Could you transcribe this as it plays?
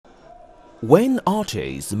When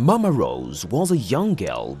artist Mama Rose was a young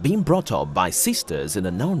girl being brought up by sisters in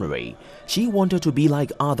a nunnery, she wanted to be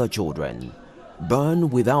like other children. Born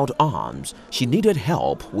without arms, she needed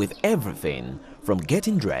help with everything, from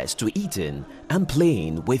getting dressed to eating and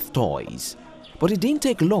playing with toys. But it didn't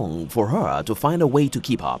take long for her to find a way to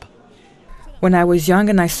keep up. When I was young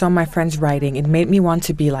and I saw my friends writing, it made me want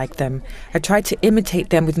to be like them. I tried to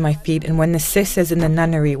imitate them with my feet, and when the sisters in the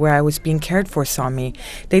nunnery where I was being cared for saw me,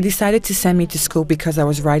 they decided to send me to school because I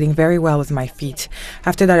was writing very well with my feet.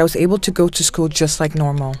 After that, I was able to go to school just like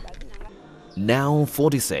normal. Now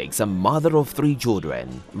 46 and mother of 3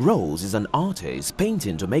 children, Rose is an artist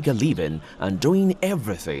painting to make a living and doing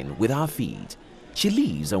everything with her feet. She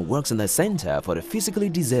lives and works in a center for the physically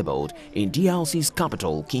disabled in DRC's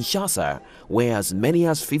capital, Kinshasa, where as many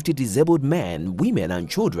as 50 disabled men, women and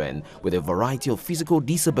children with a variety of physical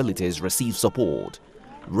disabilities receive support.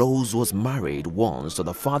 Rose was married once to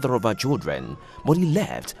the father of her children, but he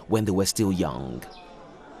left when they were still young.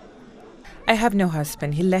 I have no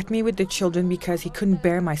husband. He left me with the children because he couldn't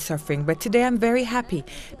bear my suffering. But today I'm very happy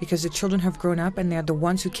because the children have grown up and they are the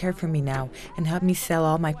ones who care for me now and help me sell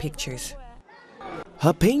all my pictures.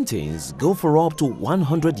 Her paintings go for up to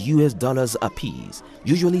 $100 a piece,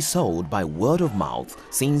 usually sold by word of mouth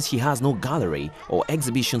since she has no gallery or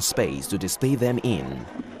exhibition space to display them in.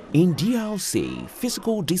 In DRC,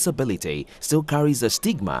 physical disability still carries a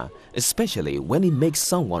stigma, especially when it makes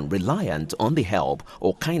someone reliant on the help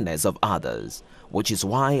or kindness of others. Which is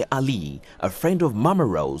why Ali, a friend of Mama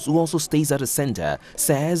Rose who also stays at the center,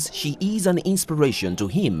 says she is an inspiration to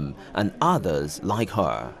him and others like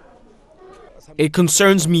her. It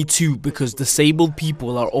concerns me too because disabled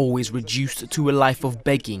people are always reduced to a life of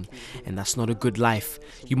begging, and that's not a good life.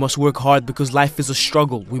 You must work hard because life is a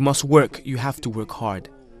struggle. We must work. You have to work hard.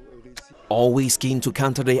 Always keen to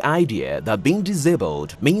counter the idea that being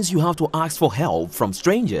disabled means you have to ask for help from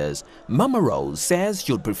strangers, Mama Rose says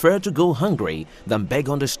she'd prefer to go hungry than beg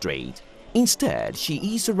on the street. Instead,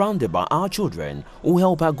 she is surrounded by our children who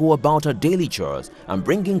help her go about her daily chores and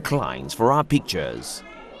bring in clients for our pictures.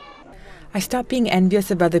 I stopped being envious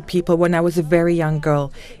of other people when I was a very young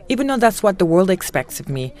girl, even though that's what the world expects of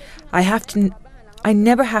me. I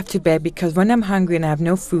never have to beg because when I'm hungry and I have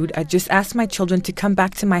no food, I just ask my children to come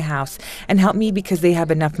back to my house and help me because they have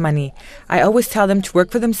enough money. I always tell them to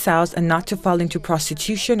work for themselves and not to fall into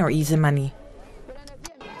prostitution or easy money.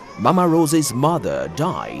 Mama Rose's mother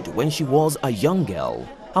died when she was a young girl.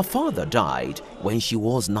 Her father died when she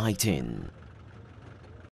was 19.